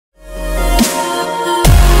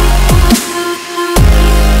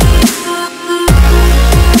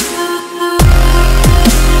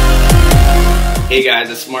Hey guys,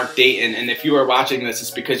 it's Mark Dayton, and if you are watching this,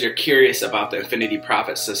 it's because you're curious about the Infinity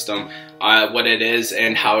Profit System, what it is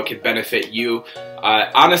and how it could benefit you.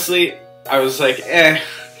 Honestly, I was like,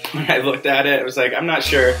 when I looked at it, I was like, I'm not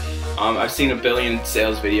sure. I've seen a billion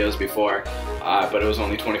sales videos before, but it was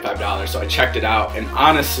only $25, so I checked it out, and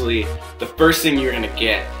honestly, the first thing you're gonna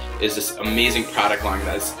get is this amazing product line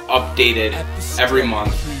that's updated every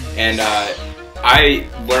month, and I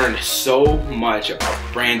learned so much about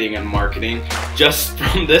branding and marketing just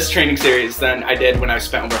from this training series than I did when I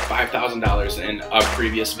spent over $5,000 in a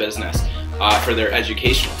previous business for their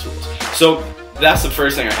educational tools. So that's the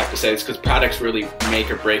first thing I have to say, is because products really make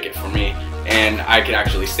or break it for me, and I can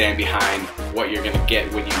actually stand behind what you're going to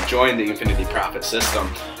get when you join the Infinity Profit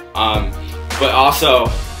System. But also,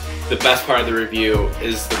 the best part of the review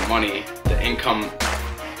is the money, the income,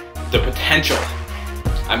 the potential.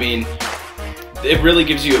 I mean, it really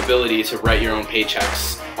gives you ability to write your own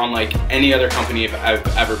paychecks unlike any other company I've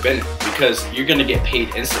ever been in, because you're going to get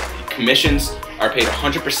paid instantly. Commissions are paid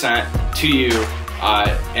 100% to you,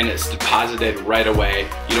 and it's deposited right away.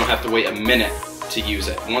 You don't have to wait a minute to use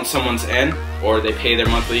it. Once someone's in or they pay their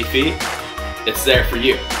monthly fee, it's there for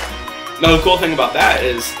you. Now the cool thing about that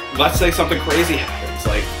is, let's say something crazy happens.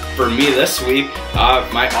 Like for me this week,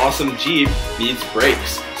 my awesome Jeep needs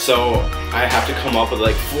brakes. So I have to come up with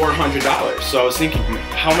like $400. So I was thinking,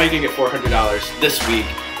 how am I gonna get $400 this week?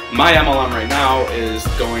 My MLM right now is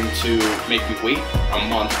going to make me wait a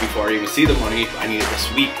month before I even see the money. I need it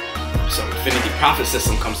this week. So Infinity Profit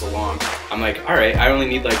System comes along. I'm like, all right, I only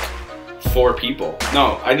need like 4 people.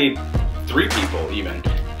 No, I need 3 people even.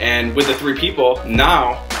 And with the 3 people,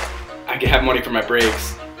 now I can have money for my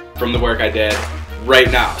brakes from the work I did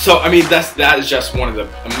right now. So I mean, that is just one of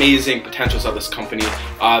the amazing potentials of this company.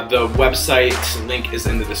 The website link is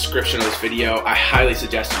in the description of this video. I highly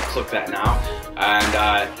suggest you click that now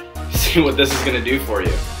and see what this is going to do for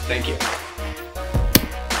you. Thank you.